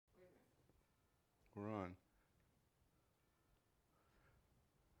We're on.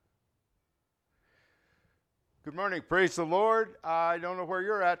 Good morning. Praise the Lord. I don't know where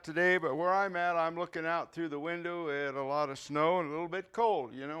you're at today, but where I'm at, I'm looking out through the window at a lot of snow and a little bit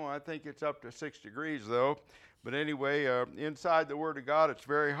cold. You know, I think it's up to 6 degrees, though. But anyway, inside the Word of God, it's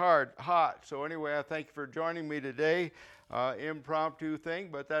very hot. So anyway, I thank you for joining me today. Impromptu thing,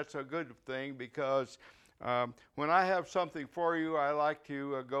 but that's a good thing because when I have something for you, I like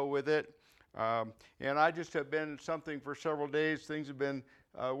to go with it. And I just have been something for several days. Things have been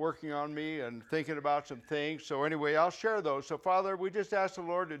working on me and thinking about some things. So anyway, I'll share those. So Father, we just ask the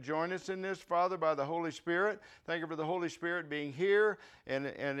Lord to join us in this, Father, by the Holy Spirit. Thank you for the Holy Spirit being here and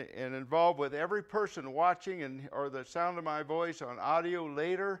involved with every person watching or the sound of my voice on audio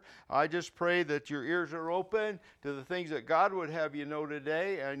later. I just pray that your ears are open to the things that God would have you know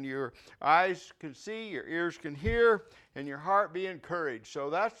today, and your eyes can see, your ears can hear, and your heart be encouraged. So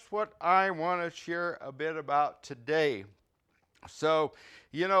that's what I want to share a bit about today. So,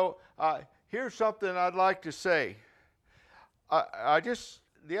 you know, here's something I'd like to say.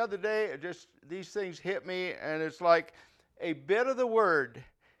 The other day, these things hit me, and it's like a bit of the word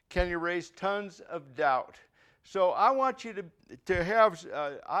can erase tons of doubt. So I want you to have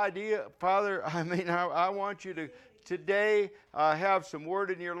an idea, Father. I want you to today have some word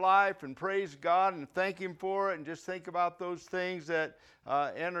in your life and praise God and thank Him for it, and just think about those things that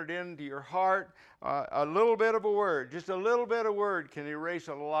entered into your heart. A little bit of a word, just a little bit of word can erase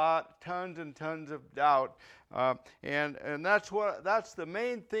tons and tons of doubt. And that's the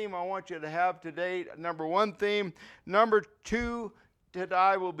main theme I want you to have today. Number one theme. Number two, that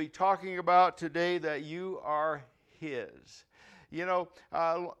I will be talking about today, that you are His. You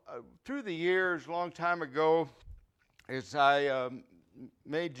know, through the years, a long time ago, as I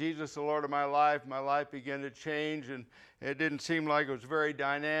made Jesus the Lord of my life began to change, and it didn't seem like it was very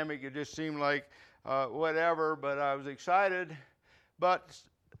dynamic. It just seemed like whatever, but I was excited. But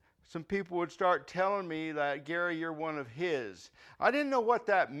some people would start telling me that, Gary, you're one of His. I didn't know what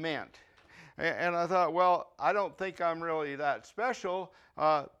that meant. And I thought, well, I don't think I'm really that special,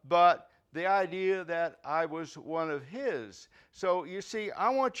 but the idea that I was one of His. So you see, I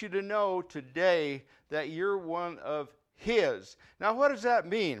want you to know today that you're one of His. Now, what does that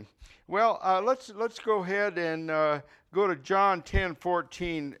mean? Well, let's go ahead and go to John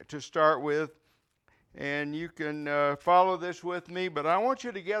 10:14 to start with. And you can follow this with me, but I want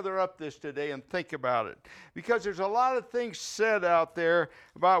you to gather up this today and think about it. Because there's a lot of things said out there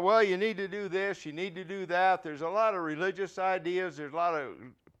about, well, you need to do this, you need to do that. There's a lot of religious ideas. There's a lot of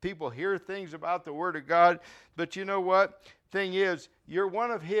people hear things about the Word of God. But you know what? Thing is, you're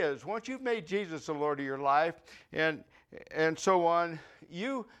one of His. Once you've made Jesus the Lord of your life and so on,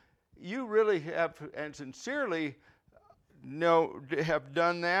 you really have and sincerely have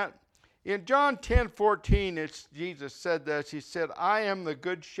done that. In John 10:14, Jesus said this. He said, I am the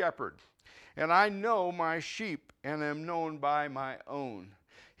good shepherd, and I know my sheep, and am known by my own.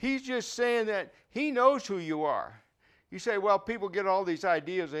 He's just saying that He knows who you are. You say, well, people get all these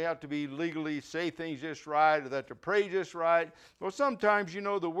ideas. They have to be legally say things just right, or that to pray just right. Well, sometimes,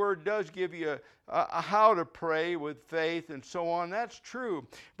 the Word does give you a how to pray with faith and so on. That's true.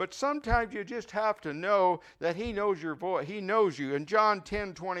 But sometimes you just have to know that He knows your voice. He knows you. In John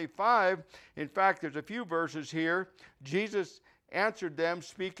 10:25, in fact, there's a few verses here. Jesus answered them,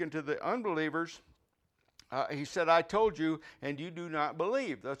 speaking to the unbelievers. He said, I told you, and you do not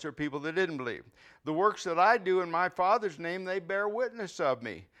believe. Those are people that didn't believe. The works that I do in my Father's name, they bear witness of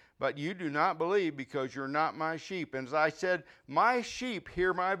me. But you do not believe because you're not my sheep. And as I said, my sheep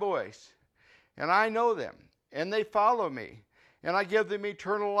hear my voice, and I know them, and they follow me. And I give them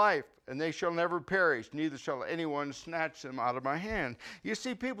eternal life, and they shall never perish, neither shall anyone snatch them out of my hand. You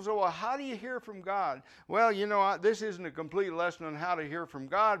see, people say, well, how do you hear from God? Well, this isn't a complete lesson on how to hear from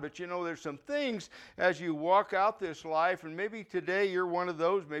God, but there's some things as you walk out this life, and maybe today you're one of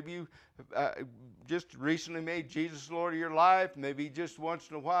those. Maybe you just recently made Jesus Lord of your life. Maybe just once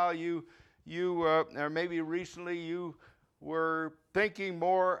in a while or maybe recently you were thinking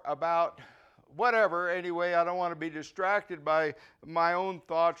more about whatever. Anyway, I don't want to be distracted by my own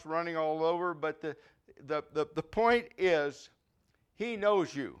thoughts running all over, but the point is, He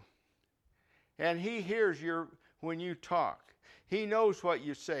knows you, and He hears when you talk. He knows what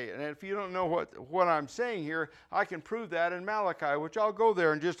you say. And if you don't know what I'm saying here, I can prove that in Malachi, which I'll go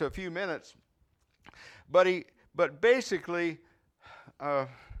there in just a few minutes. But basically,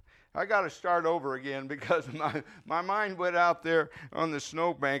 I got to start over again because my mind went out there on the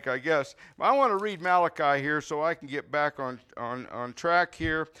snowbank, I guess. I want to read Malachi here so I can get back on track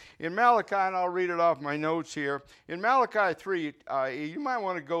here. In Malachi, and I'll read it off my notes here. In Malachi 3, you might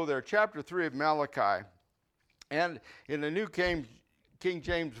want to go there, chapter 3 of Malachi. And in the New King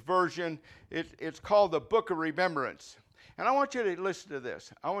James Version, it's called the Book of Remembrance. And I want you to listen to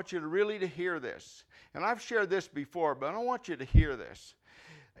this. I want you to really to hear this. And I've shared this before, but I want you to hear this.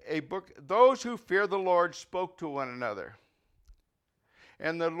 Those who fear the Lord spoke to one another,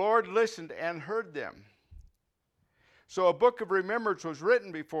 and the Lord listened and heard them. So a book of remembrance was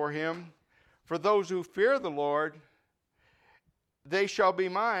written before him for those who fear the Lord. They shall be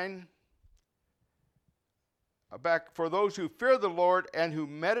mine. Back for those who fear the Lord and who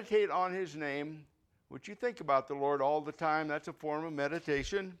meditate on his name, which you think about the Lord all the time. That's a form of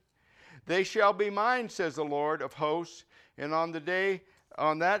meditation. They shall be mine, says the Lord of hosts, and on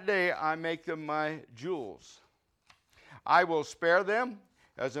that day I make them my jewels. I will spare them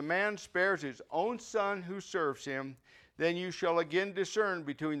as a man spares his own son who serves him. Then you shall again discern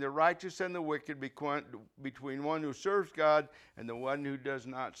between the righteous and the wicked, between one who serves God and the one who does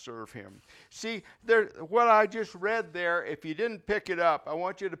not serve him. See, what I just read there, if you didn't pick it up, I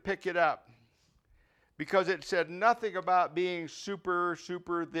want you to pick it up. Because it said nothing about being super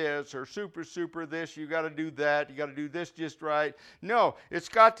this or super this. You got to do that. You got to do this just right. No, it's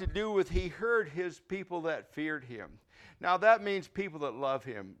got to do with he heard his people that feared him. Now that means people that love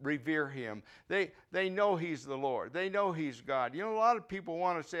him, revere him. They know he's the Lord. They know he's God. You know, a lot of people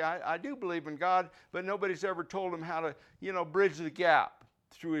want to say, I do believe in God, but nobody's ever told them how to, bridge the gap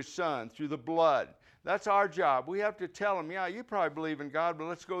through his son, through the blood. That's our job. We have to tell them, yeah, you probably believe in God, but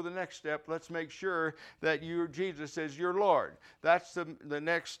let's go the next step. Let's make sure that Jesus is your Lord. That's the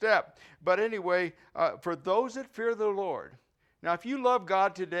next step. But anyway, for those that fear the Lord. Now, if you love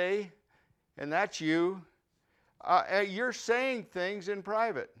God today, and that's you, you're saying things in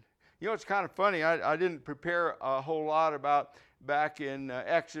private. You know, it's kind of funny. I didn't prepare a whole lot about back in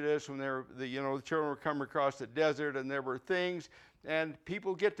Exodus when the children were coming across the desert, and there were things, and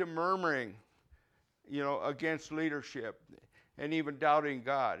people get to murmuring, against leadership and even doubting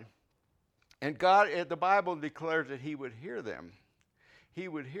God. And God, the Bible declares that he would hear them. He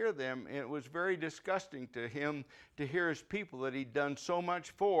would hear them, and it was very disgusting to him to hear his people that he'd done so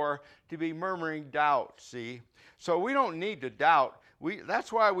much for to be murmuring doubt, see? So we don't need to doubt.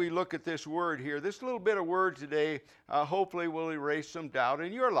 That's why we look at this word here. This little bit of word today hopefully will erase some doubt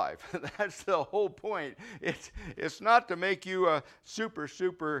in your life. That's the whole point. It's not to make you a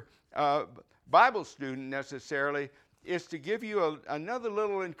super Bible student necessarily. It's to give you another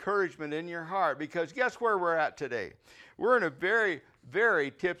little encouragement in your heart, because guess where we're at today? We're in a very,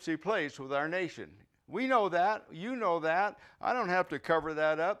 very tipsy place with our nation. We know that. You know that. I don't have to cover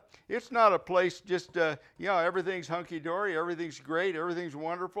that up. It's not a place just, everything's hunky-dory, everything's great, everything's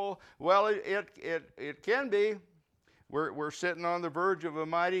wonderful. Well, it can be. We're sitting on the verge of a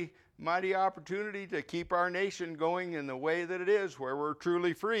mighty opportunity to keep our nation going in the way that it is, where we're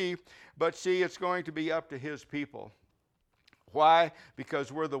truly free. But see, it's going to be up to his people. Why?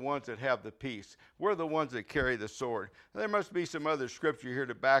 Because we're the ones that have the peace. We're the ones that carry the sword. There must be some other scripture here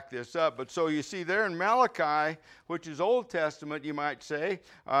to back this up. But so you see there in Malachi, which is Old Testament, you might say,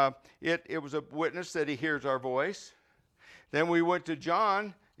 it was a witness that he hears our voice. Then we went to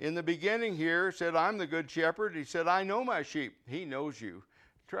John in the beginning here, said, I'm the good shepherd. He said, I know my sheep. He knows you.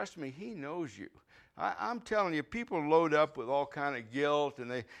 Trust me, he knows you. I'm telling you, people load up with all kind of guilt,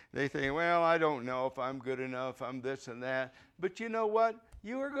 and they think, well, I don't know if I'm good enough, I'm this and that. But you know what?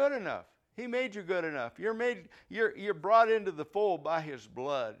 You are good enough. He made you good enough. You're brought into the fold by his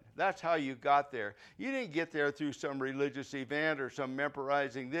blood. That's how you got there. You didn't get there through some religious event or some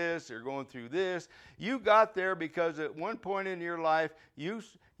memorizing this or going through this. You got there because at one point in your life, you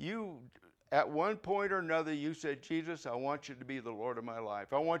at one point or another, you said, Jesus, I want you to be the Lord of my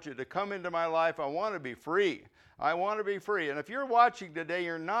life. I want you to come into my life. I want to be free. I want to be free. And if you're watching today,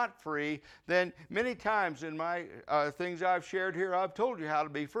 you're not free, then many times in my things I've shared here, I've told you how to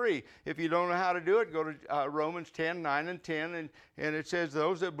be free. If you don't know how to do it, go to Romans 10, 9 and 10, and it says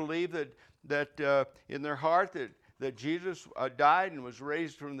those that believe that in their heart that Jesus died and was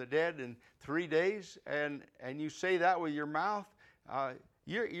raised from the dead in 3 days, and you say that with your mouth,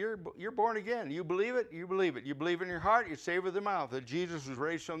 you're born again. You believe it, you believe it. You believe in your heart, you say with the mouth that Jesus was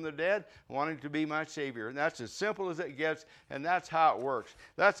raised from the dead, wanting to be my Savior. And that's as simple as it gets, and that's how it works.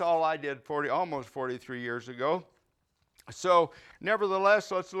 That's all I did almost 43 years ago. So,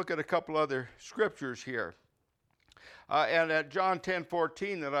 nevertheless, let's look at a couple other scriptures here. And at John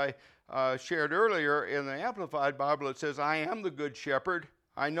 10:14 that I shared earlier in the Amplified Bible, it says, I am the good shepherd.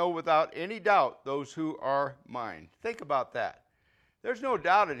 I know without any doubt those who are mine. Think about that. There's no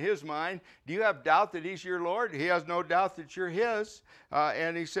doubt in his mind. Do you have doubt that he's your Lord? He has no doubt that you're his.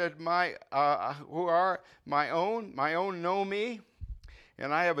 And he said, who are my own know me,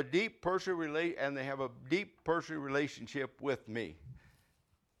 and I have a deep personal they have a deep personal relationship with me.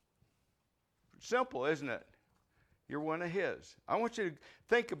 Simple, isn't it? You're one of his. I want you to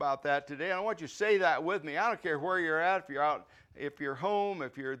think about that today. I want you to say that with me. I don't care where you're at, if you're out, if you're home,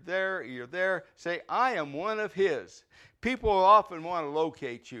 if you're there. Say, I am one of his. People often want to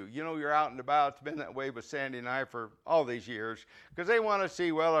locate you. You know, you're out and about. It's been that way with Sandy and I for all these years. Because they want to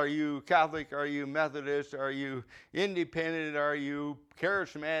see, well, are you Catholic? Are you Methodist? Are you independent? Are you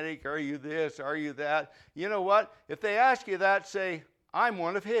charismatic? Are you this? Are you that? You know what? If they ask you that, say, I'm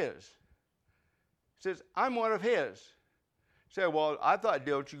one of his. Says, I'm one of his. Say, well, I thought,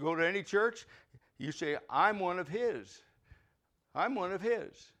 don't you go to any church? You say, I'm one of his. I'm one of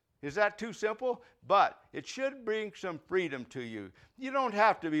his. Is that too simple? But it should bring some freedom to you. You don't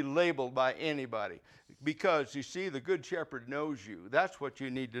have to be labeled by anybody because, you see, the Good Shepherd knows you. That's what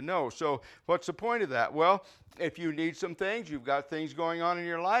you need to know. So what's the point of that? Well, if you need some things, you've got things going on in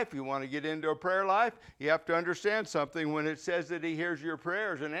your life, you want to get into a prayer life, you have to understand something. When it says that he hears your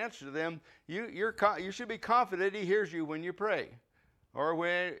prayers and answers them, you should be confident he hears you when you pray. Or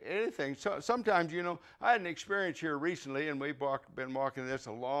when anything. So, sometimes, you know, I had an experience here recently, and we've been walking this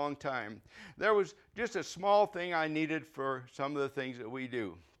a long time. There was just a small thing I needed for some of the things that we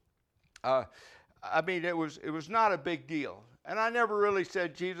do. I mean, it was not a big deal. And I never really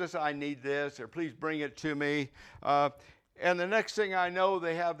said, Jesus, I need this, or please bring it to me. And the next thing I know,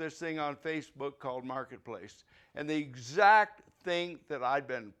 they have this thing on Facebook called Marketplace. And the exact thing that I'd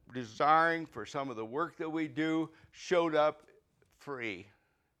been desiring for some of the work that we do showed up free.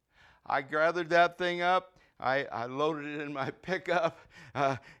 I gathered that thing up. I loaded it in my pickup.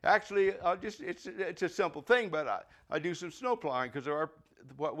 Actually, it's a simple thing, but I do some snow plowing because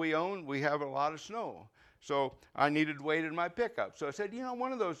what we own, we have a lot of snow. So I needed weight in my pickup. So I said, you know,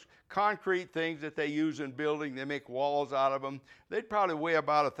 one of those concrete things that they use in building, they make walls out of them. They'd probably weigh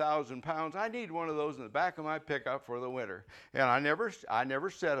about 1,000 pounds. I need one of those in the back of my pickup for the winter. And I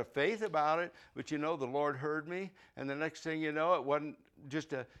never said a faith about it, but you know, the Lord heard me. And the next thing you know, it wasn't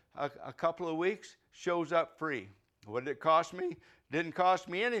just a couple of weeks, shows up free. What did it cost me? Didn't cost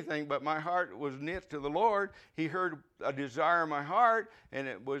me anything, but my heart was knit to the Lord. He heard a desire in my heart, and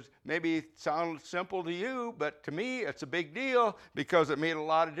it was maybe it sounds simple to you, but to me it's a big deal because it made a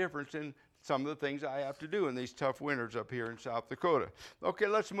lot of difference in some of the things I have to do in these tough winters up here in South Dakota. Okay,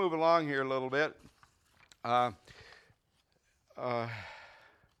 let's move along here a little bit. And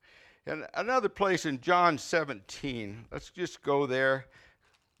another place in John 17. Let's just go there.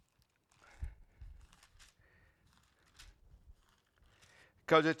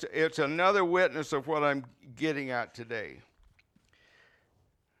 Because it's another witness of what I'm getting at today.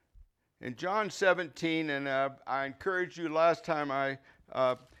 In John 17, and I encouraged you last time I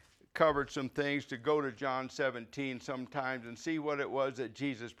covered some things to go to John 17 sometimes and see what it was that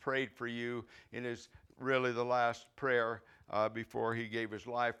Jesus prayed for you in his really the last prayer before he gave his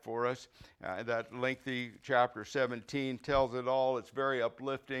life for us. That lengthy chapter 17 tells it all. It's very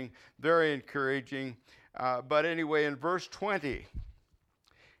uplifting, very encouraging. But anyway, in verse 20,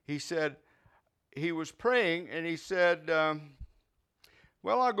 he said, he was praying, and he said,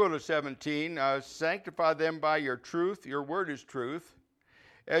 well, I'll go to 17. Sanctify them by your truth. Your word is truth.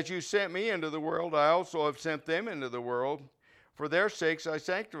 As you sent me into the world, I also have sent them into the world. For their sakes I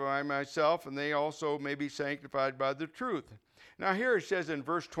sanctify myself, and they also may be sanctified by the truth. Now here it says in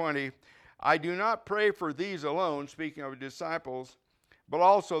verse 20, I do not pray for these alone, speaking of disciples, but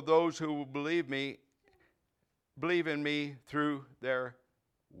also those who will believe in me through their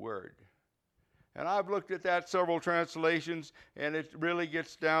word. And I've looked at that several translations, and it really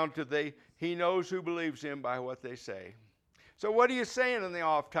gets down to he knows who believes him by what they say. So what are you saying in the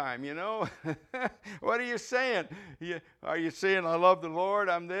off time, you know? What are you saying? Are you saying, I love the Lord,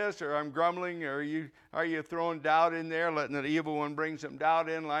 I'm this, or I'm grumbling, or are you throwing doubt in there, letting the evil one bring some doubt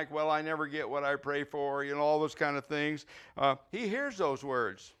in, like, well, I never get what I pray for, you know, all those kind of things. He hears those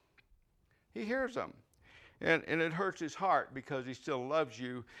words. He hears them. And it hurts his heart because he still loves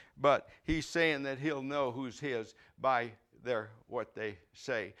you, but he's saying that he'll know who's his by what they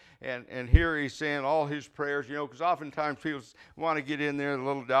say. And here he's saying all his prayers, you know, because oftentimes people want to get in there a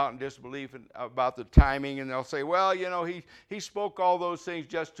little doubt and disbelief about the timing, and they'll say, well, you know, he spoke all those things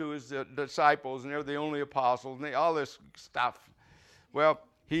just to his disciples, and they're the only apostles, and all this stuff. Well,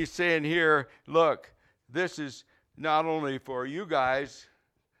 he's saying here, look, this is not only for you guys,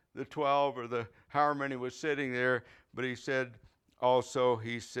 the 12 or the however many was sitting there, but he said, also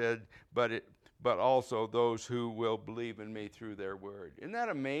he said, but also those who will believe in me through their word. Isn't that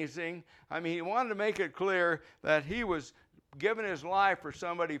amazing? I mean, he wanted to make it clear that he was giving his life for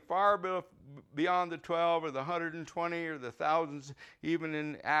somebody far beyond the 12 or the 120 or the thousands, even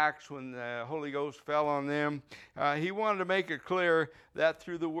in Acts when the Holy Ghost fell on them. He wanted to make it clear that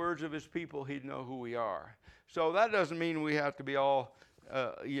through the words of his people, he'd know who we are. So that doesn't mean we have to be all,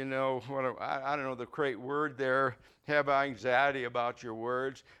 I don't know the great word there, have anxiety about your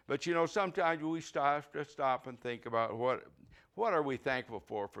words. But, sometimes we stop and think about what are we thankful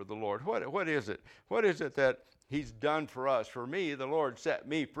for the Lord? What is it? What is it that he's done for us? For me, the Lord set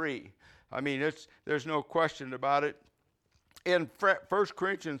me free. I mean, there's no question about it. In 1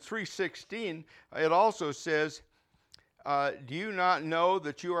 Corinthians 3:16, it also says, do you not know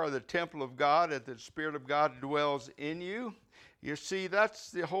that you are the temple of God, and that the Spirit of God dwells in you? You see, that's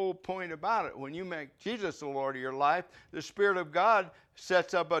the whole point about it. When you make Jesus the Lord of your life, the Spirit of God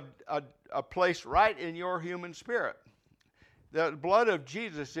sets up a place right in your human spirit. The blood of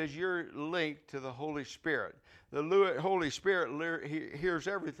Jesus is your link to the Holy Spirit. The Holy Spirit hears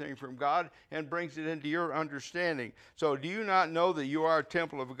everything from God and brings it into your understanding. So do you not know that you are a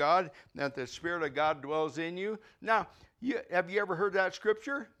temple of God, that the Spirit of God dwells in you? Now, have you ever heard that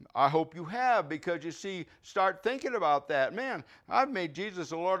scripture? I hope you have, because you see, start thinking about that. Man, I've made Jesus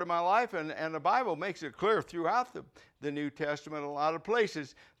the Lord of my life, and the Bible makes it clear throughout the New Testament, a lot of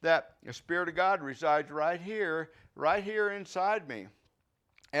places, that the Spirit of God resides right here inside me.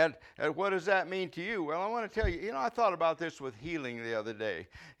 And what does that mean to you? Well, I want to tell you, I thought about this with healing the other day.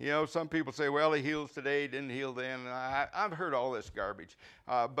 Some people say, well, he heals today, didn't heal then. And I've heard all this garbage.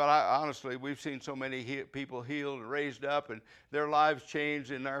 But honestly, we've seen so many people healed and raised up, and their lives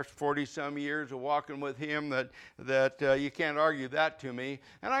changed in our 40-some years of walking with him that you can't argue that to me.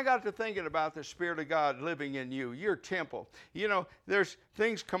 And I got to thinking about the Spirit of God living in you, your temple. There's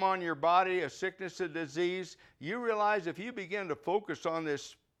things come on your body, a sickness, a disease. You realize if you begin to focus on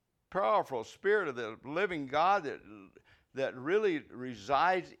this powerful Spirit of the living God that really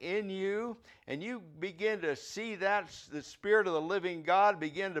resides in you, and you begin to see that the Spirit of the living God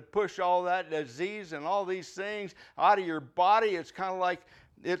begin to push all that disease and all these things out of your body. It's kind of like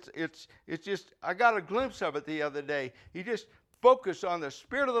it's just, I got a glimpse of it the other day. You just focus on the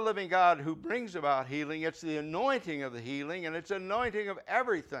Spirit of the living God who brings about healing. It's the anointing of the healing, and it's anointing of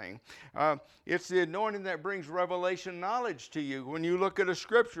everything. It's the anointing that brings revelation knowledge to you. When you look at a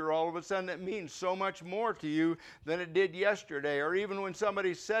scripture, all of a sudden it means so much more to you than it did yesterday. Or even when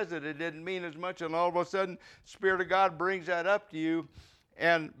somebody says it didn't mean as much, and all of a sudden Spirit of God brings that up to you.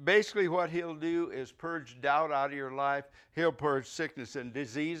 And basically what he'll do is purge doubt out of your life. He'll purge sickness and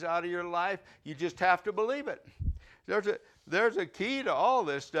disease out of your life. You just have to believe it. There's a key to all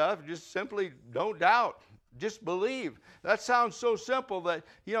this stuff. Just simply don't doubt. Just believe. That sounds so simple that,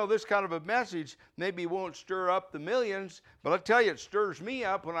 this kind of a message maybe won't stir up the millions, but I tell you, it stirs me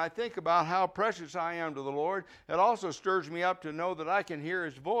up when I think about how precious I am to the Lord. It also stirs me up to know that I can hear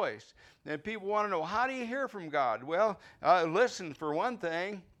his voice. And people want to know, how do you hear from God? Well, listen for one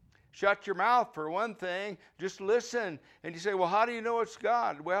thing. Shut your mouth for one thing. Just listen. And you say, well, how do you know it's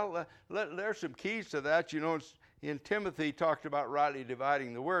God? Well, there's some keys to that. In Timothy talked about rightly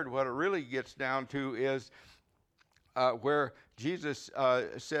dividing the word. What it really gets down to is where Jesus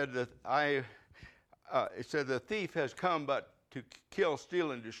said that it said the thief has come but to kill,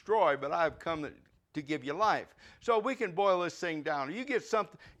 steal, and destroy, but I have come to give you life. So we can boil this thing down.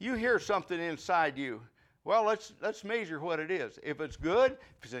 You hear something inside you. Well, let's measure what it is. If it's good,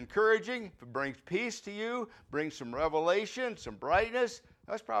 if it's encouraging, if it brings peace to you, brings some revelation, some brightness,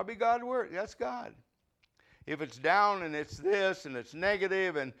 that's probably God's word. That's God. If it's down and it's this and it's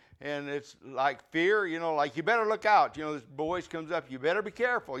negative and it's like fear, like you better look out. This voice comes up, you better be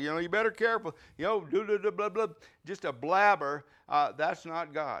careful. You better careful. Blah, blah, blah, just a blabber. That's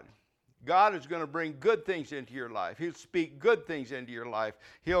not God. God is going to bring good things into your life. He'll speak good things into your life.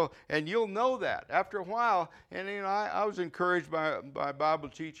 And you'll know that after a while. And I was encouraged by a Bible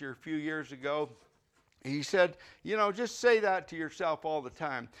teacher a few years ago. He said, just say that to yourself all the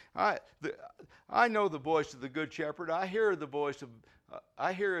time. I know the voice of the Good Shepherd. I hear his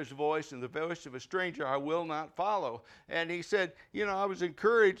voice, and the voice of a stranger I will not follow. And he said, I was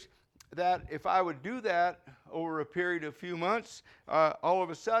encouraged that if I would do that over a period of a few months, all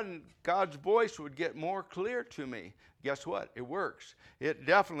of a sudden God's voice would get more clear to me. Guess what? It works. It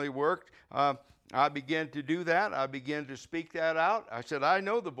definitely worked. I began to do that. I began to speak that out. I said, I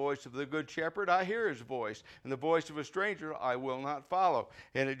know the voice of the Good Shepherd. I hear his voice. And the voice of a stranger I will not follow.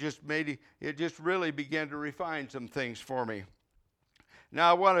 And it just really began to refine some things for me.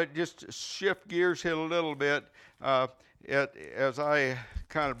 Now I want to just shift gears here a little bit as I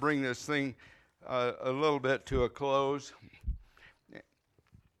kind of bring this thing a little bit to a close.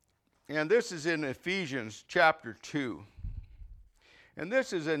 And this is in Ephesians chapter 2. And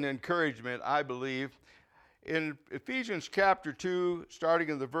this is an encouragement, I believe. In Ephesians chapter 2, starting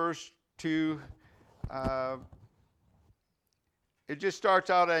in the verse 2, it just starts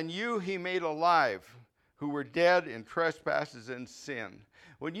out, and you he made alive, who were dead in trespasses and sin.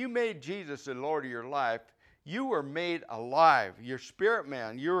 When you made Jesus the Lord of your life, you were made alive. Your spirit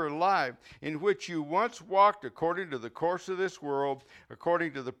man, you were alive, in which you once walked according to the course of this world,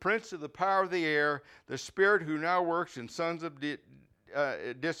 according to the prince of the power of the air, the spirit who now works in sons of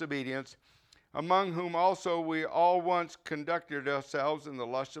disobedience, among whom also we all once conducted ourselves in the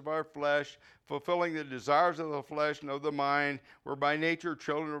lust of our flesh, fulfilling the desires of the flesh and of the mind, were by nature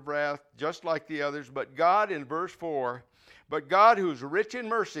children of wrath, just like the others. But God, in verse 4, but God, who is rich in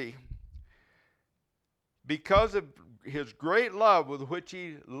mercy, because of his great love with which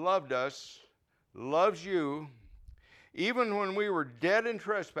he loved us, loves you, even when we were dead in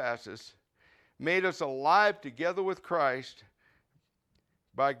trespasses, made us alive together with Christ.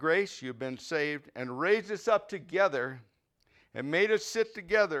 By grace you've been saved, and raised us up together, and made us sit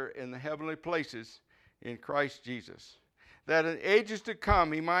together in the heavenly places in Christ Jesus, that in ages to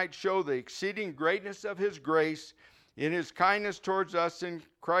come he might show the exceeding greatness of his grace in his kindness towards us in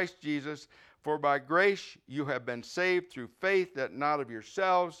Christ Jesus. For by grace you have been saved through faith, that not of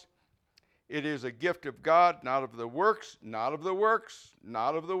yourselves. It is a gift of God, not of the works, not of the works,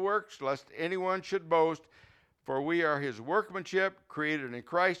 not of the works, lest anyone should boast. For we are his workmanship, created in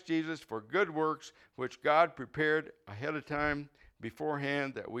Christ Jesus for good works, which God prepared ahead of time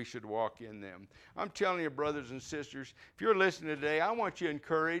beforehand that we should walk in them. I'm telling you, brothers and sisters, if you're listening today, I want you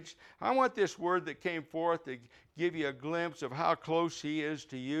encouraged. I want this word that came forth to give you a glimpse of how close he is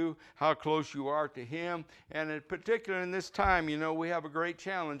to you, how close you are to him. And in particular in this time, you know, we have a great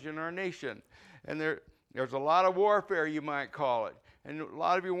challenge in our nation. And there's a lot of warfare, you might call it. And a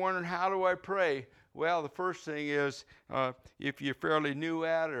lot of you wondering, how do I pray? Well, the first thing is, if you're fairly new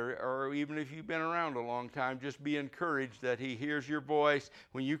at it, or even if you've been around a long time, just be encouraged that he hears your voice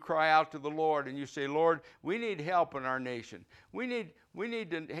when you cry out to the Lord and you say, Lord, we need help in our nation. We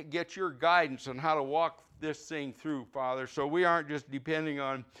need to get your guidance on how to walk this thing through, Father, so we aren't just depending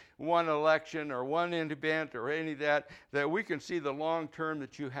on one election or one event or any of that we can see the long term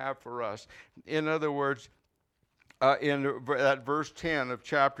that you have for us. In other words, in that verse 10 of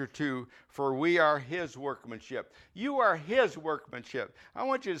chapter 2, for we are his workmanship. You are his workmanship. I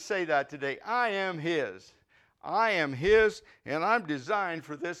want you to say that today. I am his. I am his, and I'm designed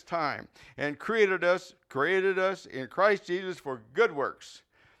for this time, and created us in Christ Jesus for good works,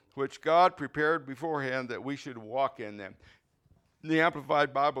 which God prepared beforehand that we should walk in them. The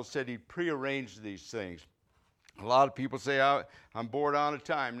Amplified Bible said he prearranged these things. A lot of people say, I'm born on a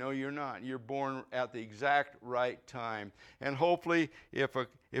time. No, you're not. You're born at the exact right time. And hopefully, if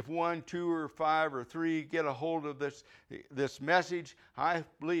 1, 2, or 5, or 3 get a hold of this message, I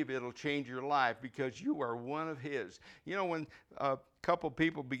believe it'll change your life, because you are one of his. You know, when a couple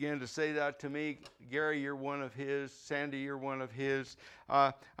people began to say that to me, Gary, you're one of his. Sandy, you're one of his.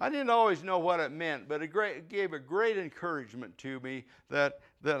 I didn't always know what it meant, but it gave a great encouragement to me that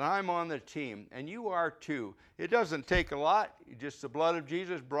I'm on the team, and you are too. It doesn't take a lot. Just the blood of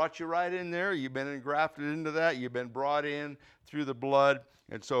Jesus brought you right in there. You've been engrafted into that. You've been brought in through the blood,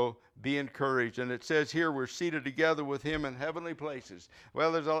 and so be encouraged. And it says here we're seated together with him in heavenly places.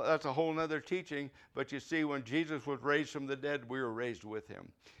 Well, that's a whole other teaching, but you see, when Jesus was raised from the dead, we were raised with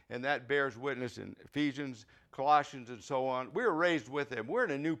him. And that bears witness in Ephesians, Colossians, and so on. We were raised with him. We're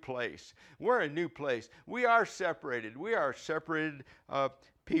in a new place. We're in a new place. We are separated. We are separated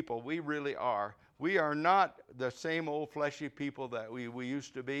people. We really are. We are not the same old fleshy people that we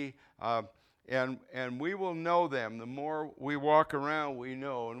used to be. And we will know them. The more we walk around, we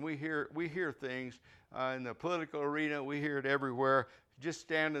know. And we hear things in the political arena. We hear it everywhere. Just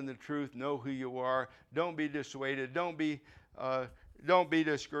stand in the truth. Know who you are. Don't be dissuaded. Don't be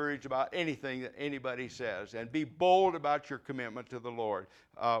discouraged about anything that anybody says. And be bold about your commitment to the Lord.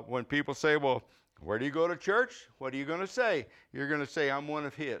 When people say, well, where do you go to church? What are you going to say? You're going to say, I'm one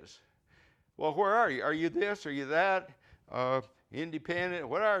of his. Well, where are you? Are you this? Are you that? Independent?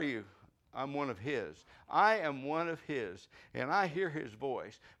 What are you? I'm one of his. I am one of his, and I hear his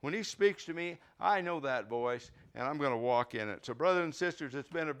voice. When he speaks to me, I know that voice, and I'm going to walk in it. So, brothers and sisters, it's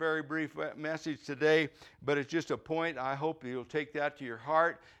been a very brief message today, but it's just a point. I hope you'll take that to your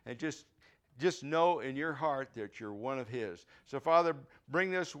heart and just know in your heart that you're one of his. So, Father,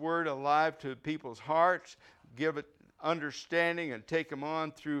 bring this word alive to people's hearts. Give it understanding and take them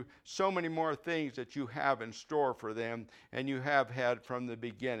on through so many more things that you have in store for them and you have had from the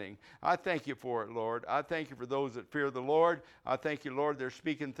beginning. I thank you for it, Lord. I thank you for those that fear the Lord. I thank you, Lord, they're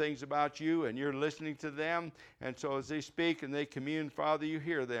speaking things about you and you're listening to them. And so as they speak and they commune, Father, you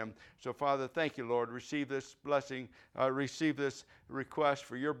hear them. So, Father, thank you, Lord. Receive this blessing, receive this request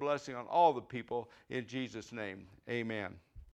for your blessing on all the people in Jesus' name. Amen.